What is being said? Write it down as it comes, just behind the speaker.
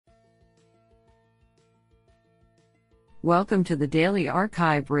Welcome to the Daily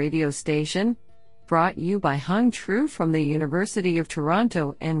Archive radio station, brought you by Hung Tru from the University of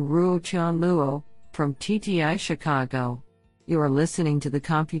Toronto and Ruo Chan Luo from TTI Chicago. You are listening to the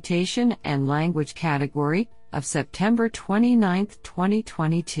Computation and Language category of September 29,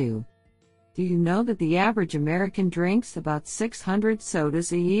 2022. Do you know that the average American drinks about 600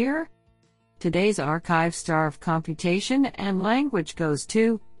 sodas a year? Today's archive star of computation and language goes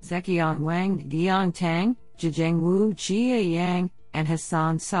to Zeqiang Wang, Guiyang Tang, Zhizheng Wu, Jia Yang, and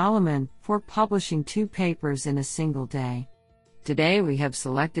Hassan Solomon for publishing 2 papers in a single day. Today we have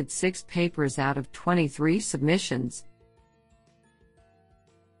selected 6 papers out of 23 submissions.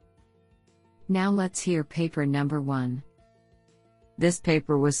 Now let's hear paper number 1. This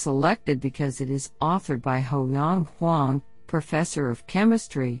paper was selected because it is authored by Houyang Huang, Professor of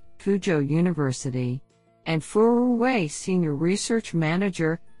Chemistry, Fuzhou University, and Furu Wei, Senior Research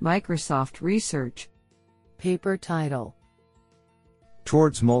Manager, Microsoft Research. Paper title: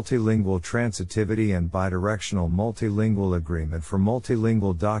 Towards Multilingual Transitivity and Bidirectional Multilingual Agreement for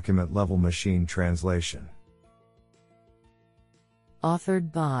Multilingual Document-Level Machine Translation.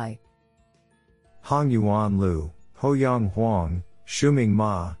 Authored by Hongyuan Liu, Houyang Huang, Shuming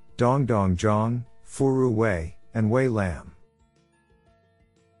Ma, Dongdong Zhang, Furu Wei, and Wei Lam.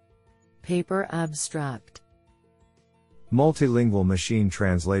 Paper abstract: Multilingual machine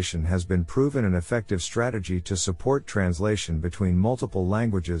translation has been proven an effective strategy to support translation between multiple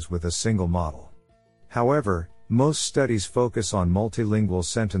languages with a single model. However, most studies focus on multilingual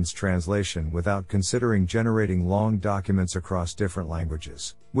sentence translation without considering generating long documents across different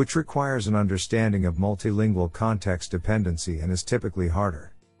languages, which requires an understanding of multilingual context dependency and is typically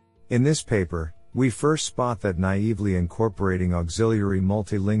harder. In this paper, we first spot that naively incorporating auxiliary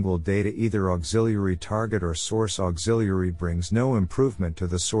multilingual data, either auxiliary target or source auxiliary, brings no improvement to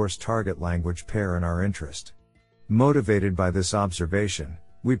the source-target language pair in our interest. Motivated by this observation,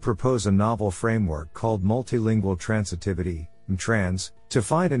 we propose a novel framework called Multilingual Transitivity, MTrans, to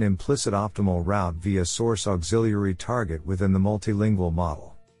find an implicit optimal route via source auxiliary target within the multilingual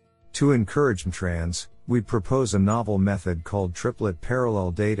model. To encourage MTrans, we propose a novel method called Triplet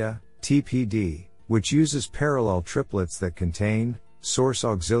Parallel Data, TPD, which uses parallel triplets that contain source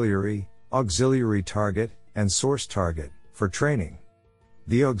auxiliary, auxiliary target, and source target for training.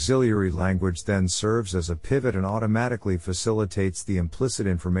 The auxiliary language then serves as a pivot and automatically facilitates the implicit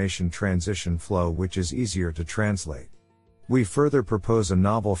information transition flow, which is easier to translate. We further propose a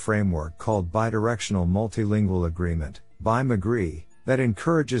novel framework called Bidirectional Multilingual Agreement, BIMAGREE, that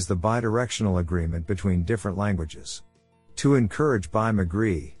encourages the bidirectional agreement between different languages. To encourage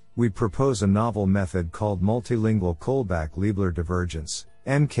BIMAGREE, we propose a novel method called Multilingual Kullback-Leibler Divergence,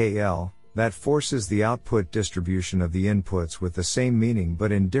 MKL, that forces the output distribution of the inputs with the same meaning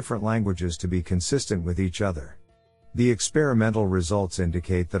but in different languages to be consistent with each other. The experimental results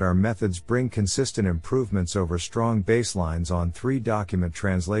indicate that our methods bring consistent improvements over strong baselines on 3 document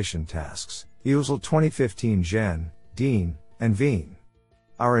translation tasks: EUSL 2015 Zhen, Dean, and Veen.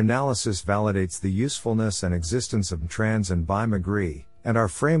 Our analysis validates the usefulness and existence of MTrans and BIMAGREE, and our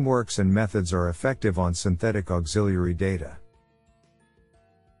frameworks and methods are effective on synthetic auxiliary data.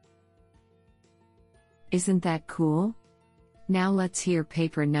 Isn't that cool? Now let's hear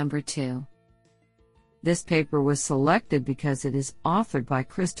paper number 2. This paper was selected because it is authored by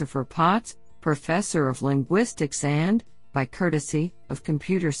Christopher Potts, Professor of Linguistics, and, by courtesy, of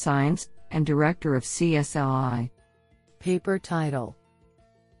Computer Science, and Director of CSLI. Paper title: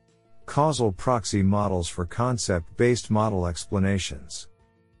 Causal Proxy Models for Concept-Based Model Explanations.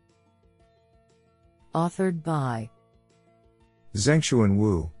 Authored by Zhengxuan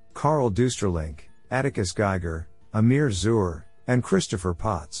Wu, Carl Dusterlink, Atticus Geiger, Amir Zur, and Christopher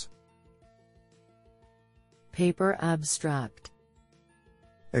Potts. Paper abstract: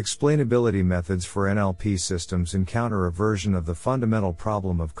 Explainability methods for NLP systems encounter a version of the fundamental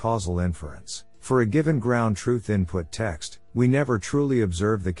problem of causal inference. For a given ground truth input text, we never truly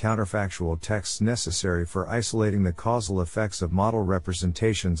observe the counterfactual texts necessary for isolating the causal effects of model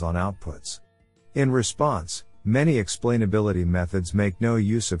representations on outputs. In response, many explainability methods make no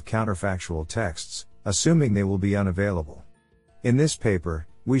use of counterfactual texts, assuming they will be unavailable. In this paper,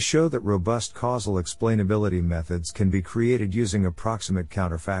 we show that robust causal explainability methods can be created using approximate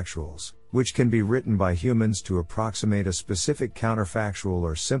counterfactuals, which can be written by humans to approximate a specific counterfactual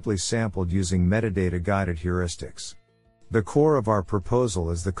or simply sampled using metadata-guided heuristics. The core of our proposal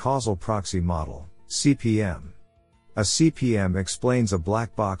is the Causal Proxy Model, CPM. A CPM explains a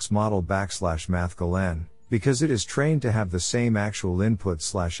black box model \mathcal_n, because it is trained to have the same actual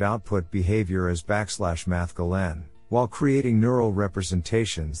input/output behavior as \mathcal_n, while creating neural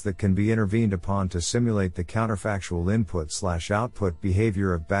representations that can be intervened upon to simulate the counterfactual input/output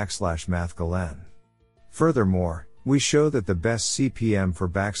behavior of \mathcaln. Furthermore, we show that the best CPM for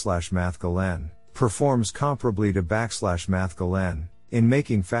 \mathcaln performs comparably to \mathcaln in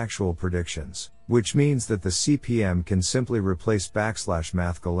making factual predictions, which means that the CPM can simply replace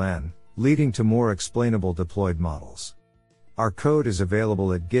 \mathcaln, leading to more explainable deployed models. Our code is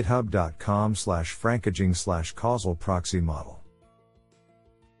available at github.com/frankaging/causal proxy model.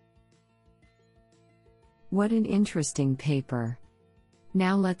 What an interesting paper.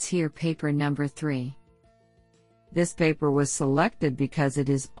 Now let's hear paper number 3. This paper was selected because it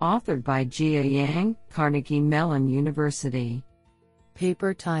is authored by Jia Yang, Carnegie Mellon University.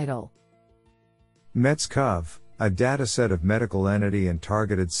 Paper title: METS-CoV, a dataset of medical entity and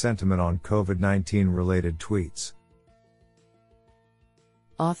targeted sentiment on COVID-19 related tweets.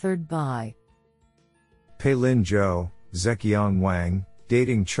 Authored by Peilin Zhou, Zeqiang Wang,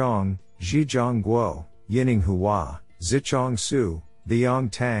 Dating Chong, Zhijiang Guo, Yining Hua, Zichong Su,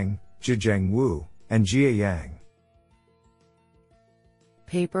 Liang Tang, Zhizheng Wu, and Jia Yang.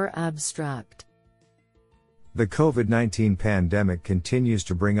 Paper abstract: The COVID-19 pandemic continues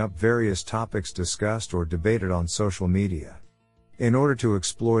to bring up various topics discussed or debated on social media. In order to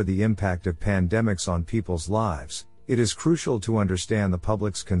explore the impact of pandemics on people's lives, it is crucial to understand the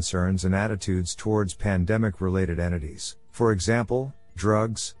public's concerns and attitudes towards pandemic-related entities, for example,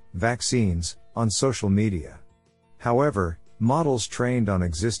 drugs, vaccines, on social media. However, models trained on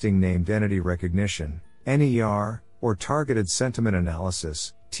existing named entity recognition, NER, or targeted sentiment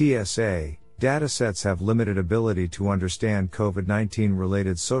analysis, TSA, datasets have limited ability to understand COVID-19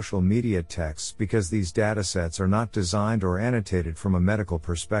 related social media texts because these datasets are not designed or annotated from a medical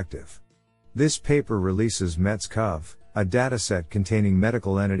perspective. This paper releases METS-CoV, a dataset containing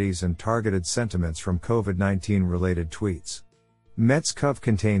medical entities and targeted sentiments from COVID-19 related tweets. METS-CoV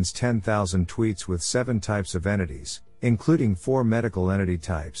contains 10,000 tweets with 7 types of entities, including 4 medical entity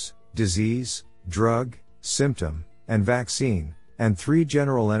types: disease, drug, symptom, and vaccine, and 3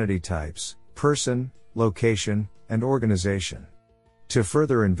 general entity types: person, location, and organization. To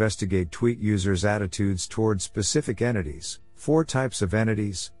further investigate tweet users' attitudes toward specific entities, 4 types of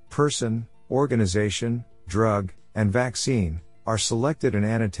entities: person, organization, drug, and vaccine, are selected and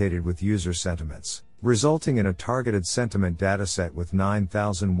annotated with user sentiments, resulting in a targeted sentiment dataset with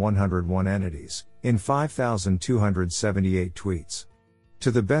 9,101 entities, in 5,278 tweets. To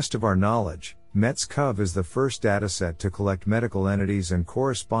the best of our knowledge, METS-CoV is the first dataset to collect medical entities and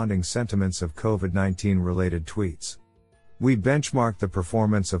corresponding sentiments of COVID-19 related tweets. We benchmarked the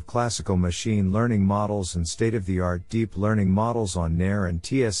performance of classical machine learning models and state-of-the-art deep learning models on NER and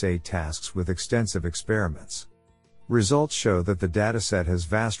TSA tasks with extensive experiments. Results show that the dataset has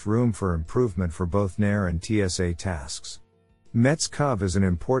vast room for improvement for both NER and TSA tasks. METS-CoV is an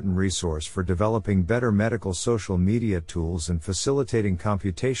important resource for developing better medical social media tools and facilitating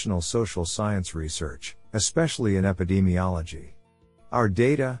computational social science research, especially in epidemiology. Our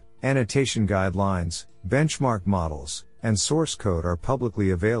data, annotation guidelines, benchmark models, and source code are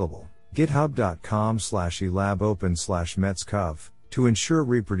publicly available, github.com/elabopen/METS-CoV, to ensure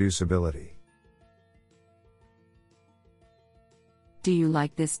reproducibility. Do you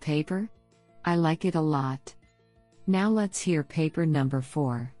like this paper? I like it a lot. Now let's hear paper number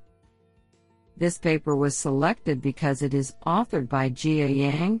 4. This paper was selected because it is authored by Jia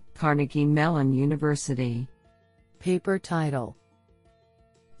Yang, Carnegie Mellon University. Paper title: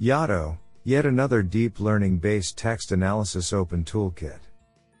 Yotto, yet another deep learning-based text analysis open toolkit.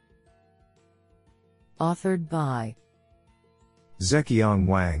 Authored by Zeqiang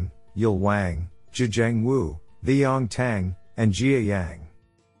Wang, Yil Wang, Zhizheng Wu, Liang Tang, and Jia Yang.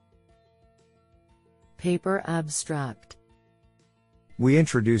 Paper abstract: We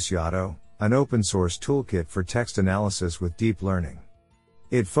introduce Yotto, an open-source toolkit for text analysis with deep learning.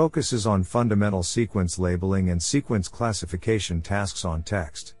 It focuses on fundamental sequence labeling and sequence classification tasks on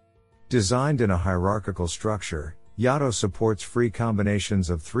text. Designed in a hierarchical structure, Yotto supports free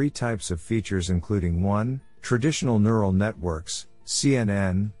combinations of 3 types of features including 1. Traditional neural networks,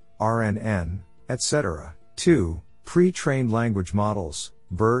 CNN, RNN, etc. 2. Pre-trained language models,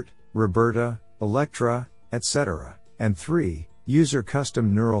 BERT, Roberta, Electra, etc. And 3. User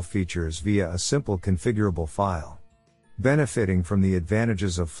custom neural features via a simple configurable file. Benefiting from the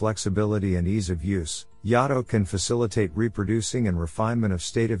advantages of flexibility and ease of use, Yotto can facilitate reproducing and refinement of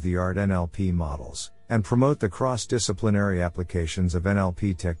state-of-the-art NLP models, and promote the cross-disciplinary applications of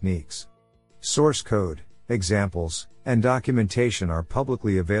NLP techniques. Source code, examples, and documentation are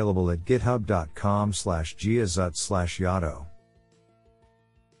publicly available at github.com/giazut/yotto.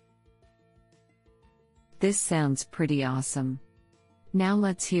 This sounds pretty awesome. Now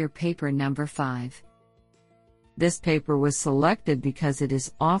let's hear paper number 5. This paper was selected because it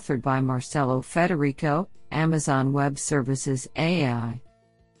is authored by Marcelo Federico, Amazon Web Services AI.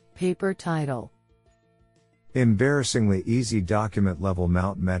 Paper title: Embarrassingly Easy Document Level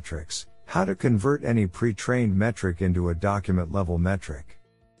Mount Metrics: How to Convert Any Pre-Trained Metric into a Document Level Metric.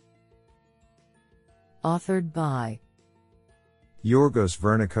 Authored by Yorgos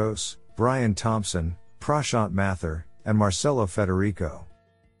Vernikos, Brian Thompson, Prashant Mathur, and Marcelo Federico.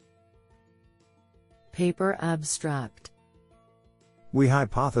 Paper abstract: We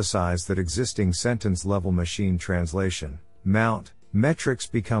hypothesize that existing sentence-level machine translation (MOUNT) metrics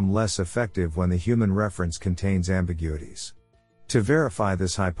become less effective when the human reference contains ambiguities. To verify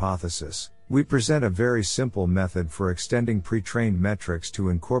this hypothesis, we present a very simple method for extending pre-trained metrics to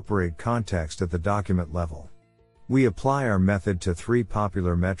incorporate context at the document level. We apply our method to 3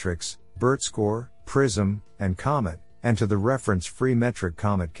 popular metrics: BERT score, PRISM, and COMET, and to the reference-free metric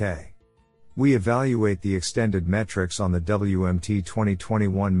COMET-K. We evaluate the extended metrics on the WMT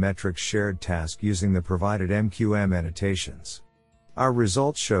 2021 metrics shared task using the provided MQM annotations. Our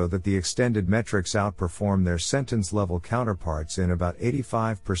results show that the extended metrics outperform their sentence-level counterparts in about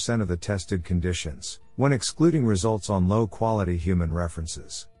 85% of the tested conditions, when excluding results on low-quality human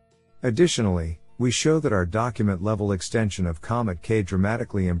references. Additionally, we show that our document-level extension of COMET-K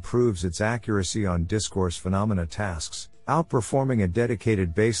dramatically improves its accuracy on discourse phenomena tasks, outperforming a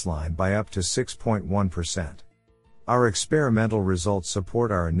dedicated baseline by up to 6.1%. Our experimental results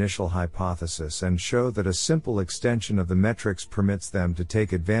support our initial hypothesis and show that a simple extension of the metrics permits them to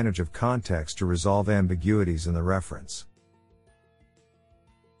take advantage of context to resolve ambiguities in the reference.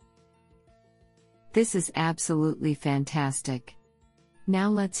 This is absolutely fantastic. Now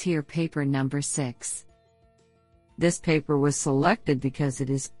let's hear paper number 6. This paper was selected because it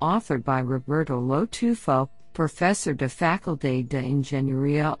is authored by Roberto Lo Tufo, Professor de Facultad de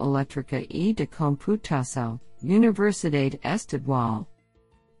Ingeniería Eléctrica y de Computación, Universidad Estadual.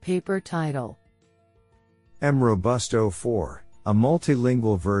 Paper title: M-Robust 04, a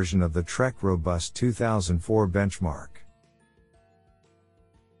multilingual version of the TREC Robust 2004 benchmark.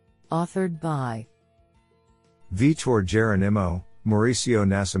 Authored by Vitor Geronimo, Mauricio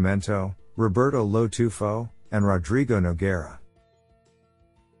Nascimento, Roberto Lo Tufo, and Rodrigo Nogueira.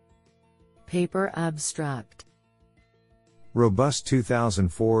 Paper abstract: Robust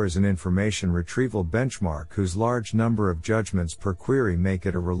 2004 is an information retrieval benchmark whose large number of judgments per query make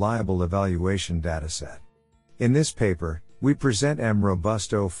it a reliable evaluation dataset. In this paper, we present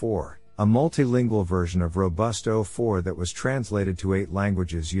M-Robust 04, a multilingual version of Robust 04 that was translated to 8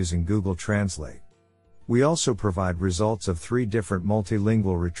 languages using Google Translate. We also provide results of 3 different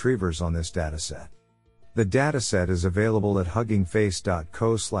multilingual retrievers on this dataset. The dataset is available at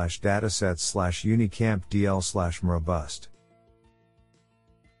huggingface.co/datasets/unicampdl/mrobust.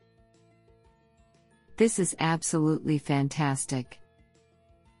 This is absolutely fantastic.